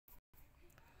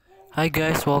Hi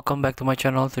guys, welcome back to my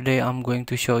channel. Today I'm going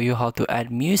to show you how to add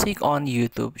music on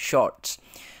YouTube Shorts.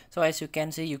 So as you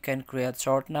can see, you can create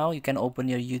short now. You can open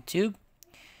your YouTube,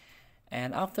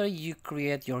 and after you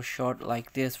create your short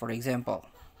like this, for example,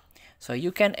 so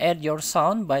you can add your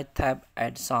sound by tap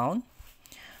add sound.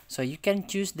 So you can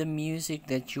choose the music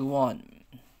that you want.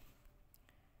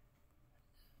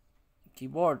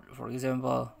 Keyboard, for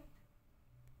example.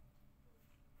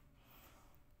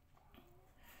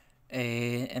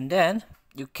 And then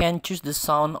you can choose the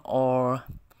sound or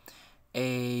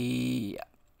a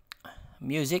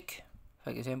music,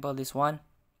 for example this one,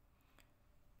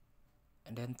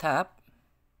 and then tap.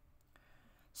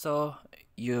 So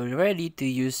you're ready to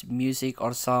use music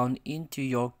or sound into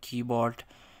your keyboard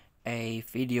a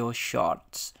video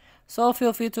shorts. So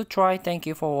feel free to try. Thank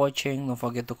you for watching. Don't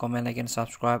forget to comment, like, and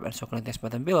subscribe, and so click the next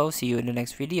button below. See you in the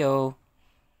next video.